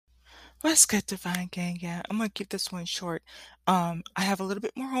What's good, Divine Gang? Yeah, I'm gonna keep this one short. I have a little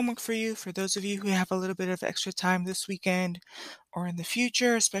bit more homework for you for those of you who have a little bit of extra time this weekend or in the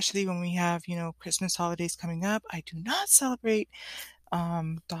future, especially when we have, Christmas holidays coming up. I do not celebrate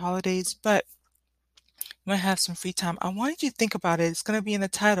the holidays, but when I have some free time, I wanted you to think about it. It's gonna be in the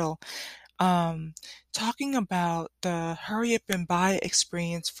title. Um, Talking about the hurry up and buy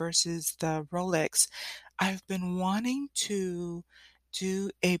experience versus the Rolex. I've been wanting to do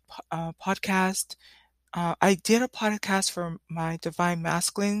a podcast. I did a podcast for my Divine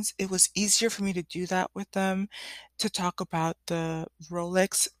Masculines. It was easier for me to do that with them, to talk about the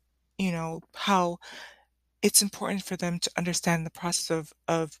Rolex, how it's important for them to understand the process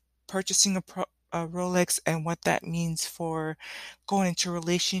of purchasing a Rolex and what that means for going into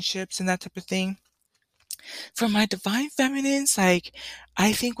relationships and that type of thing. For my divine feminines, like,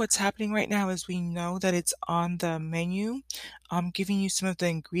 I think what's happening right now is we know that it's on the menu. I'm giving you some of the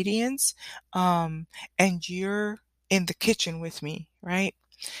ingredients, um, and you're in the kitchen with me, right?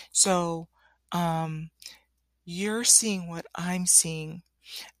 So, um, you're seeing what I'm seeing.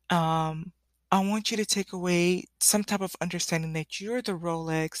 Um, I want you to take away some type of understanding that you're the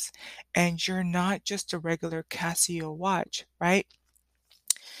Rolex and you're not just a regular Casio watch, right?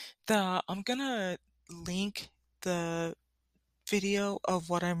 I'm gonna link the video of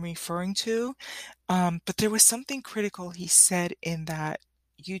what I'm referring to. But there was something critical he said in that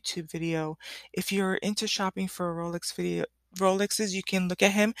YouTube video. If you're into shopping for a Rolexes, you can look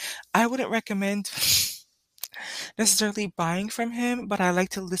at him. I wouldn't recommend necessarily buying from him, but I like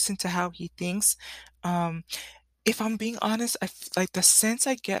to listen to how he thinks. Um, if I'm being honest, like the sense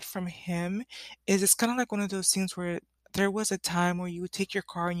I get from him is it's kind of like one of those things where there was a time where you would take your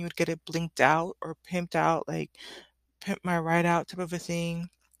car and you would get it blinked out or pimped out, like pimp my ride out type of a thing.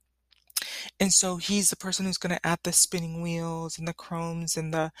 And so he's the person who's going to add the spinning wheels and the chromes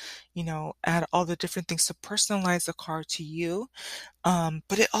and add all the different things to personalize the car to you.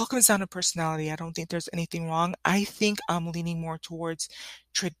 But it all comes down to personality. I don't think there's anything wrong. I think I'm leaning more towards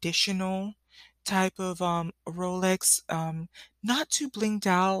traditional type of Rolex, not too blinged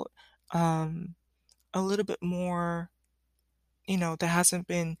out, um, a little bit more, that hasn't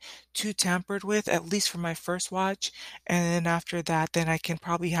been too tampered with, at least for my first watch. And then after that, then I can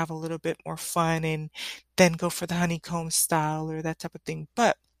probably have a little bit more fun and then go for the honeycomb style or that type of thing.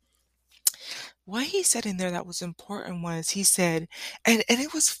 But what he said in there that was important was he said, and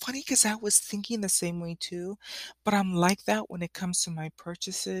it was funny because I was thinking the same way too, but I'm like that when it comes to my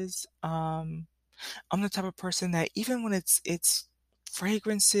purchases. I'm the type of person that even when it's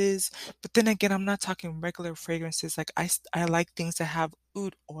fragrances, but then again, I'm not talking regular fragrances. Like I like things that have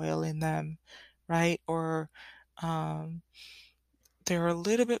oud oil in them, right? Or um, they're a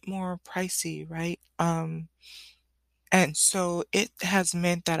little bit more pricey, right? And so it has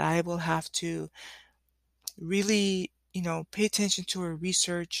meant that I will have to really, pay attention to or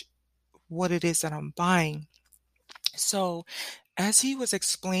research what it is that I'm buying. So as he was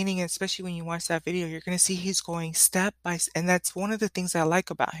explaining, especially when you watch that video, you're going to see he's going step by step. And that's one of the things I like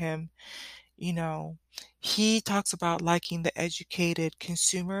about him. You know, he talks about liking the educated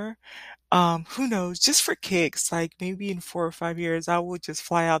consumer. Who knows, just for kicks, like maybe in 4 or 5 years, I will just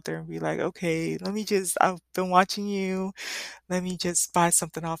fly out there and be like, okay, I've been watching you. Let me just buy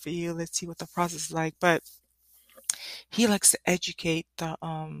something off of you. Let's see what the process is like. But he likes to educate the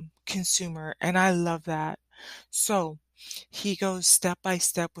consumer, and I love that. So he goes step by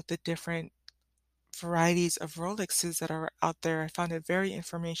step with the different varieties of Rolexes that are out there. I found it very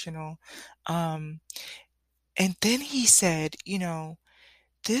informational. Um, and then he said,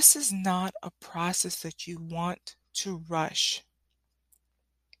 this is not a process that you want to rush,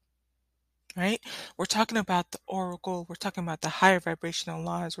 right? We're talking about the Oracle, we're talking about the higher vibrational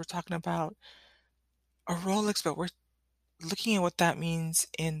laws, we're talking about a Rolex, but we're looking at what that means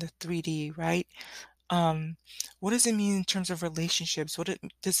in the 3D, right? Um, what does it mean in terms of relationships?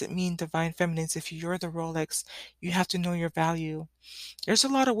 Does it mean divine feminines? If you're the Rolex, you have to know your value. There's a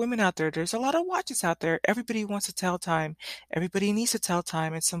lot of women out there. There's a lot of watches out there. Everybody wants to tell time. Everybody needs to tell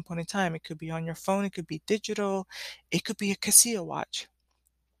time at some point in time. It could be on your phone. It could be digital. It could be a Casio watch.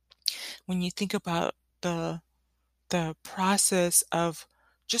 When you think about the the process of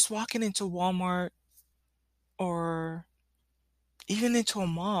just walking into Walmart or even into a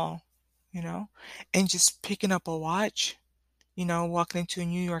mall, you know, and just picking up a watch, walking into a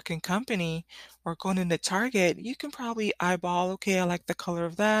New York and Company or going into Target, you can probably eyeball, okay, I like the color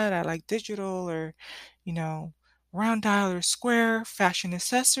of that. I like digital or, you know, round dial or square, fashion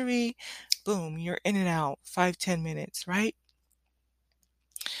accessory. Boom, you're in and out 5, 10 minutes, right?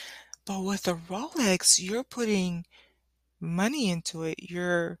 But with a Rolex, you're putting money into it.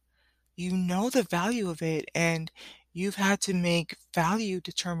 You're you know the value of it, and you've had to make value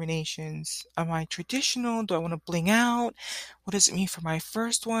determinations. Am I traditional? Do I want to bling out? What does it mean for my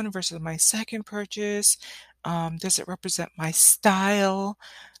first one versus my second purchase? Does it represent my style?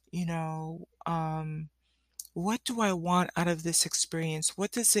 You know, what do I want out of this experience?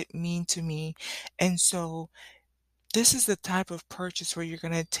 What does it mean to me? And so this is the type of purchase where you're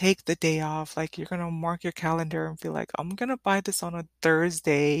going to take the day off. Like you're going to mark your calendar and feel like, I'm going to buy this on a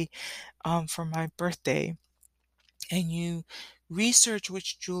Thursday for my birthday. And you research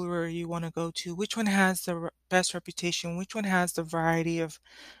which jeweler you want to go to, which one has the best reputation, which one has the variety of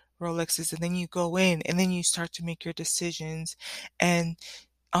Rolexes, and then you go in and then you start to make your decisions. And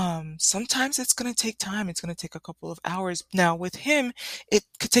sometimes it's going to take time. It's going to take a couple of hours. Now with him, it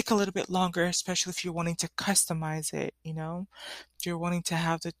could take a little bit longer, especially if you're wanting to customize it, if you're wanting to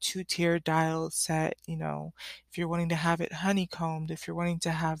have the two-tier dial set, if you're wanting to have it honeycombed, if you're wanting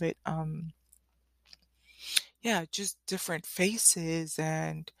to have it, yeah, just different faces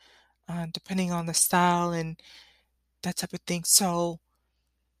and depending on the style and that type of thing. So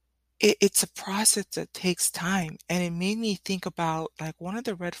it's a process that takes time. And it made me think about like one of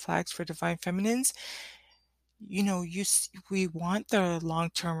the red flags for divine feminines. We want the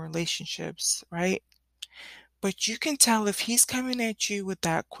long-term relationships, right? But you can tell if he's coming at you with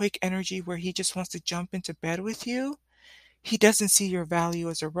that quick energy where he just wants to jump into bed with you, he doesn't see your value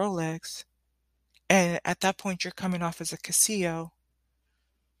as a Rolex. And at that point, you're coming off as a Casio.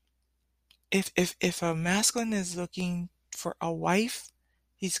 If a masculine is looking for a wife,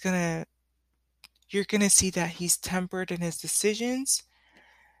 he's gonna you're gonna see that he's tempered in his decisions,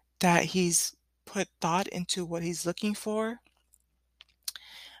 that he's put thought into what he's looking for,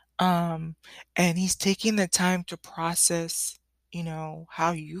 um, and he's taking the time to process,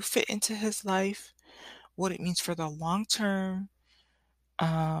 how you fit into his life, what it means for the long term.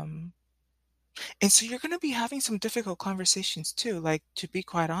 Um, And so you're going to be having some difficult conversations too, like to be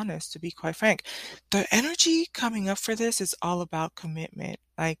quite honest, to be quite frank. The energy coming up for this is all about commitment,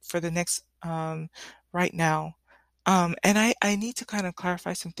 like for the next, right now. And I need to kind of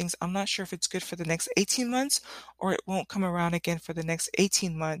clarify some things. I'm not sure if it's good for the next 18 months or it won't come around again for the next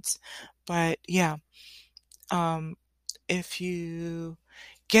 18 months. But yeah, um, if you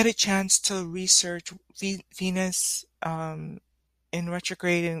get a chance to research Venus, in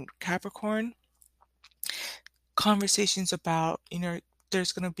retrograde in Capricorn, conversations about,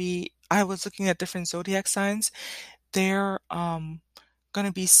 there's going to be, I was looking at different zodiac signs. There going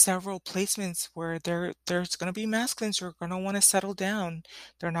to be several placements where there's going to be masculines who are going to want to settle down.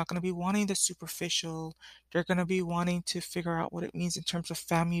 They're not going to be wanting the superficial. They're going to be wanting to figure out what it means in terms of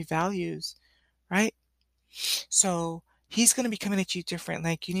family values, right? So he's going to be coming at you different.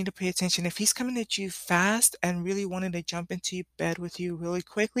 Like you need to pay attention. If he's coming at you fast and really wanting to jump into bed with you really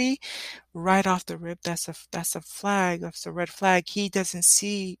quickly, right off the rip, that's a flag. That's a red flag. He doesn't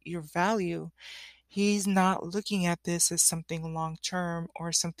see your value. He's not looking at this as something long term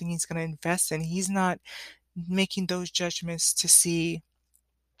or something he's going to invest in. He's not making those judgments to see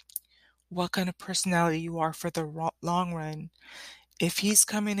what kind of personality you are for the long run. If he's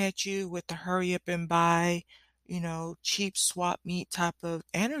coming at you with the hurry up and buy, cheap swap meet type of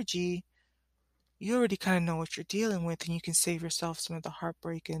energy, you already kind of know what you're dealing with and you can save yourself some of the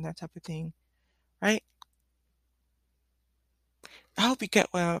heartbreak and that type of thing, right? I hope you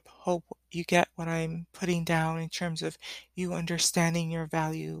get what I'm putting down in terms of you understanding your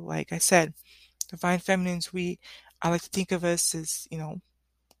value. Like I said, divine feminines, I like to think of us as,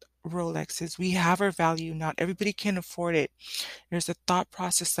 Rolexes. We have our value. Not everybody can afford it. There's a thought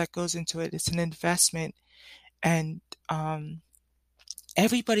process that goes into it. It's an investment. And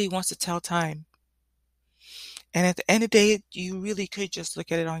everybody wants to tell time. And at the end of the day, you really could just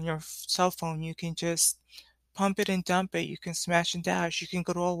look at it on your cell phone. You can just pump it and dump it. You can smash and dash. You can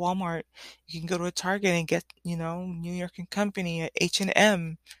go to a Walmart. You can go to a Target and get, New York and Company, a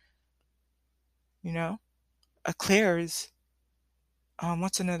H&M, you know, a Claire's.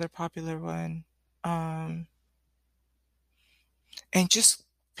 What's another popular one? Um, and just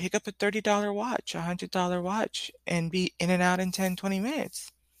pick up a $30 watch, a $100 watch, and be in and out in 10, 20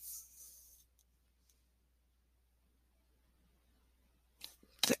 minutes.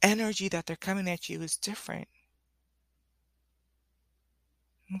 The energy that they're coming at you is different.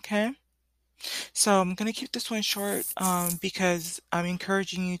 Okay? So I'm going to keep this one short because I'm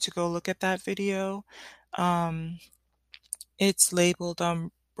encouraging you to go look at that video. Um, it's labeled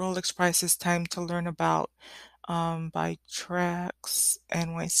Rolex Prices Time to Learn About by Trax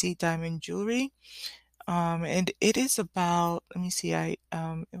NYC Diamond Jewelry. And it is about, let me see, it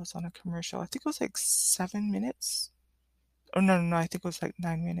was on a commercial. I think it was like 7 minutes. Oh, no, no, no, I think it was like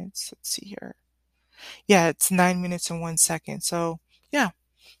 9 minutes. Let's see here. Yeah, it's 9 minutes and 1 second. So, yeah,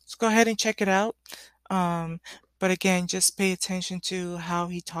 let's go ahead and check it out. Um, but again, just pay attention to how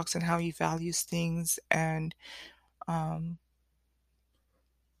he talks and how he values things, um,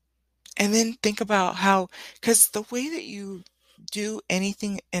 and then think about how, because the way that you do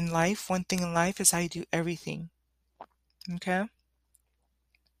anything in life, one thing in life is how you do everything. Okay? I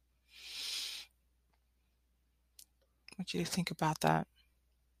want you to think about that.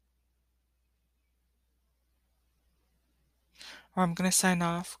 Or I'm going to sign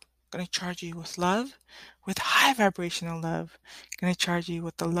off. I'm going to charge you with love, with high vibrational love. I'm going to charge you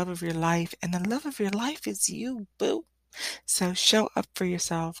with the love of your life. And the love of your life is you, boo. So show up for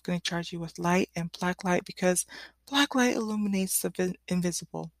yourself. Going to charge you with light and black light because black light illuminates the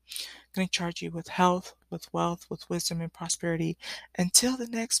invisible. Going to charge you with health, with wealth, with wisdom and prosperity. Until the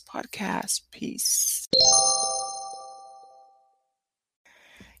next podcast, peace.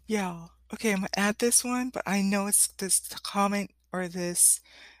 Yeah. Okay, I'm gonna add this one, but I know it's this comment or this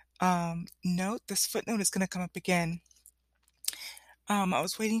note, this footnote is gonna come up again. I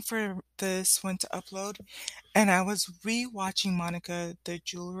was waiting for this one to upload, and I was re-watching Monica the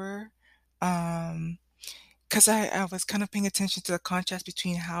Jeweler, um, because I was kind of paying attention to the contrast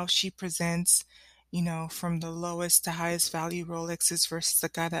between how she presents, from the lowest to highest value Rolexes versus the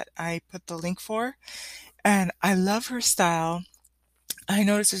guy that I put the link for. And I love her style. I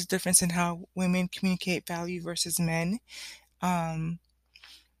noticed there's a difference in how women communicate value versus men. Um,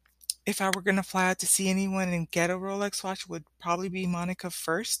 if I were gonna fly out to see anyone and get a Rolex watch, would probably be Monica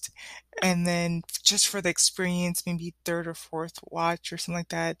first, and then just for the experience, maybe third or fourth watch or something like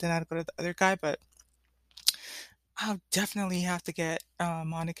that, then I'd go to the other guy. But I'll definitely have to get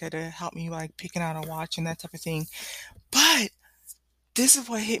Monica to help me like picking out a watch and that type of thing. But this is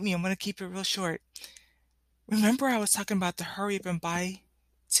what hit me. I'm gonna keep it real short. Remember, I was talking about the hurry up and buy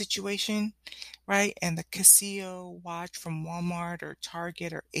situation, right? And the Casio watch from Walmart or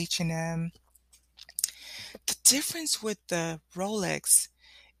Target or H&M. The difference with the Rolex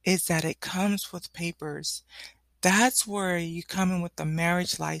is that it comes with papers. That's where you come in with the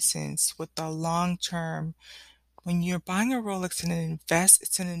marriage license, with the long term. When you're buying a Rolex and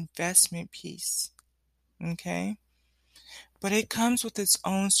it's an investment piece. Okay? But it comes with its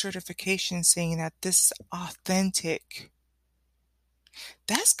own certification saying that this is authentic.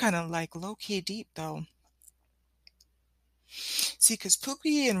 That's kind of like low key deep though. See, because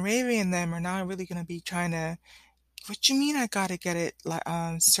Pookie and Ray Ray and them are not really going to be trying to. What you mean I gotta get it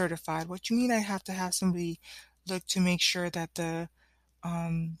certified? What you mean I have to have somebody look to make sure that the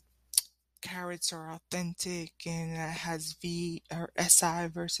um, carats are authentic and it has V or SI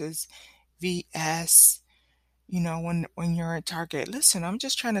versus VS? When you're at Target, listen, I'm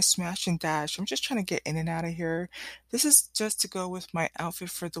just trying to smash and dash. I'm just trying to get in and out of here. This is just to go with my outfit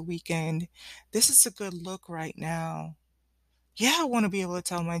for the weekend. This is a good look right now. Yeah, I want to be able to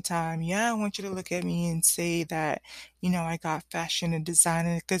tell my time. Yeah, I want you to look at me and say that, I got fashion and design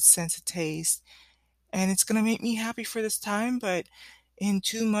and a good sense of taste. And it's going to make me happy for this time. But in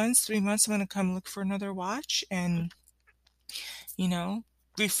 2 months, 3 months, I'm going to come look for another watch and, you know,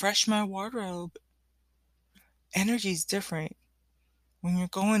 refresh my wardrobe. Energy is different. When you're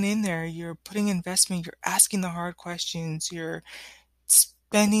going in there, you're putting investment, you're asking the hard questions, you're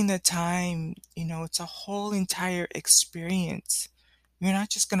spending the time, it's a whole entire experience. You're not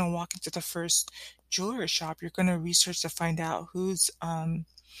just going to walk into the first jewelry shop. You're going to research to find out who's an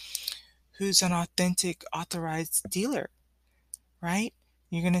authentic authorized dealer, right?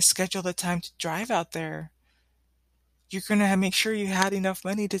 You're going to schedule the time to drive out there. You're going to make sure you had enough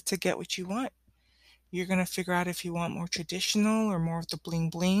money to get what you want. You're going to figure out if you want more traditional or more of the bling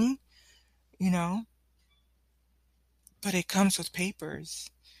bling, you know, but it comes with papers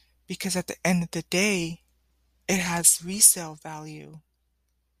because at the end of the day, it has resale value,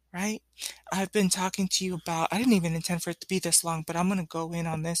 right? I've been talking to you about, I didn't even intend for it to be this long, but I'm going to go in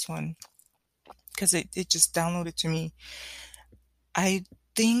on this one because it just downloaded to me. I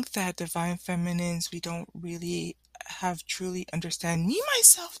think that divine feminines, we don't really have truly understand me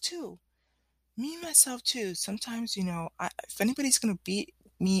myself too. Sometimes, if anybody's going to beat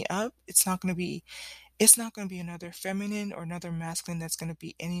me up, it's not going to be another feminine or another masculine that's going to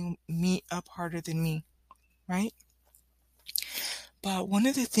beat any me up harder than me, right? But one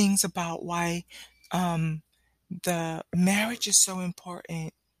of the things about why um, the marriage is so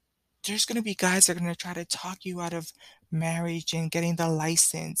important, there's going to be guys that are going to try to talk you out of marriage and getting the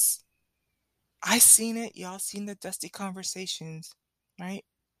license. I seen it. Y'all seen the dusty conversations, right?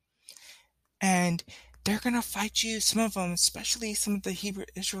 And they're gonna fight you, some of them, especially some of the Hebrew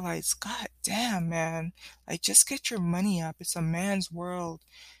Israelites. God damn, man. Like, just get your money up. It's a man's world.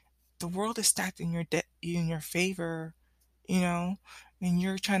 The world is stacked in your favor, you know, and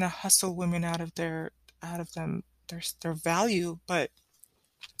you're trying to hustle women out of their value. But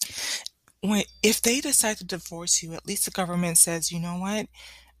when if they decide to divorce you, at least the government says, you know what,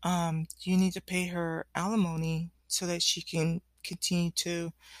 you need to pay her alimony so that she can continue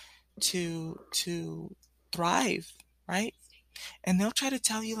to thrive, right? And they'll try to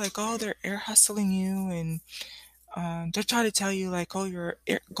tell you like, oh, they're air hustling you, and they'll try to tell you like, oh, you're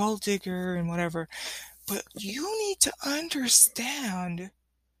a gold digger and whatever. But you need to understand,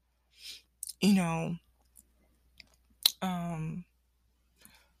 you know, um,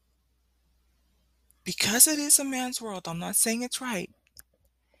 because it is a man's world. I'm not saying it's right.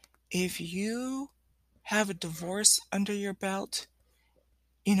 If you have a divorce under your belt,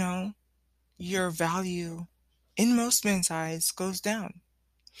 you know, your value in most men's eyes goes down.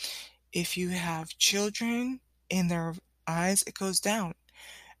 If you have children in their eyes, it goes down.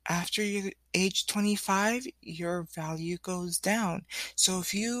 After you age 25, your value goes down. So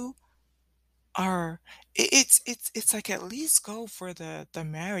if you are, it's like at least go for the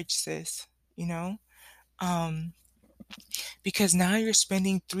marriage, sis, you know? Um, because now you're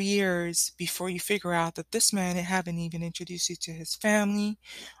spending 3 years before you figure out that this man haven't even introduced you to his family,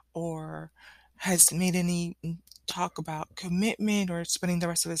 or has made any talk about commitment or spending the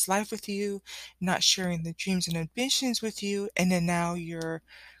rest of his life with you, not sharing the dreams and ambitions with you, and then now you're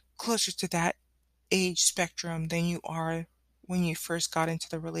closer to that age spectrum than you are when you first got into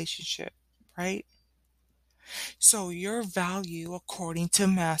the relationship, right? So your value, according to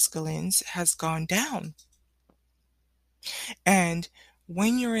masculines, has gone down. And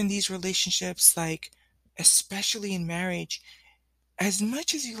when you're in these relationships, like especially in marriage, as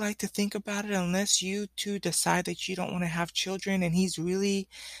much as you like to think about it, unless you two decide that you don't want to have children and he's really,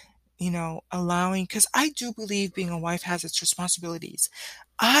 allowing, because I do believe being a wife has its responsibilities.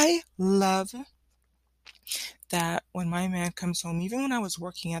 I love that when my man comes home, even when I was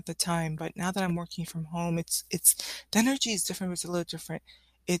working at the time, but now that I'm working from home, it's the energy is different, but it's a little different.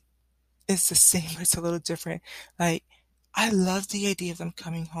 It is the same, but it's a little different. Like, I love the idea of them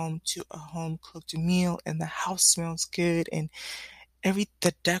coming home to a home cooked meal and the house smells good and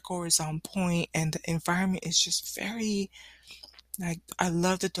the decor is on point and the environment is just very, like, I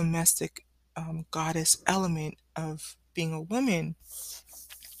love the domestic goddess element of being a woman.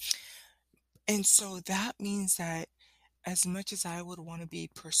 And so that means that as much as I would want to be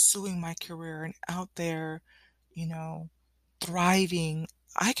pursuing my career and out there, you know, thriving,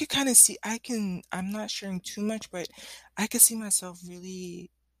 I could kind of see, I'm not sharing too much, but I could see myself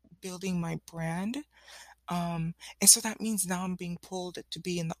really building my brand. And so that means now I'm being pulled to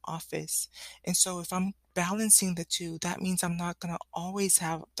be in the office. And so if I'm balancing the two, that means I'm not going to always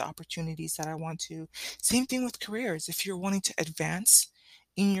have the opportunities that I want to. Same thing with careers. If you're wanting to advance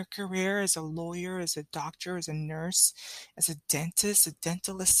in your career as a lawyer, as a doctor, as a nurse, as a dentist, a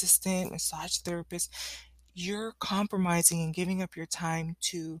dental assistant, massage therapist, you're compromising and giving up your time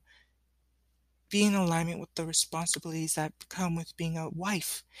to be in alignment with the responsibilities that come with being a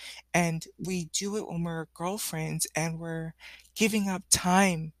wife. And we do it when we're girlfriends and we're giving up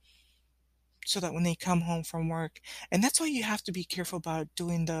time so that when they come home from work. And that's why you have to be careful about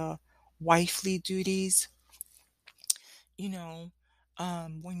doing the wifely duties, you know,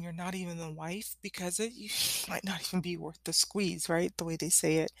 when you're not even the wife, because it you might not even be worth the squeeze, right? The way they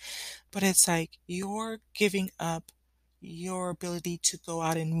say it. But it's like you're giving up your ability to go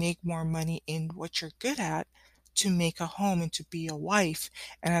out and make more money in what you're good at to make a home and to be a wife.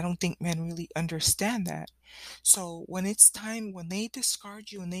 And I don't think men really understand that. So when it's time, when they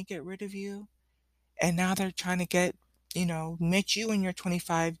discard you and they get rid of you, and now they're trying to meet you when you're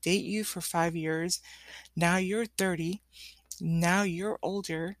 25, date you for 5 years, now you're 30, now you're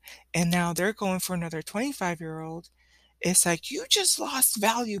older, and now they're going for another 25-year-old. It's like you just lost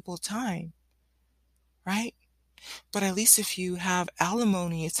valuable time, right? But at least if you have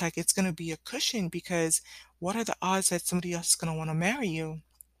alimony, it's like it's going to be a cushion, because what are the odds that somebody else is going to want to marry you?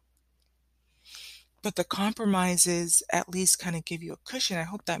 But the compromises at least kind of give you a cushion. I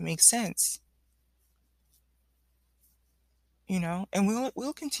hope that makes sense, and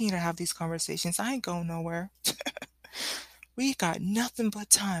we'll continue to have these conversations. I ain't going nowhere. We got nothing but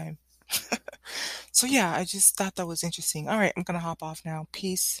time. So yeah, I just thought that was interesting. All right, I'm going to hop off now.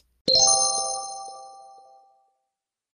 Peace.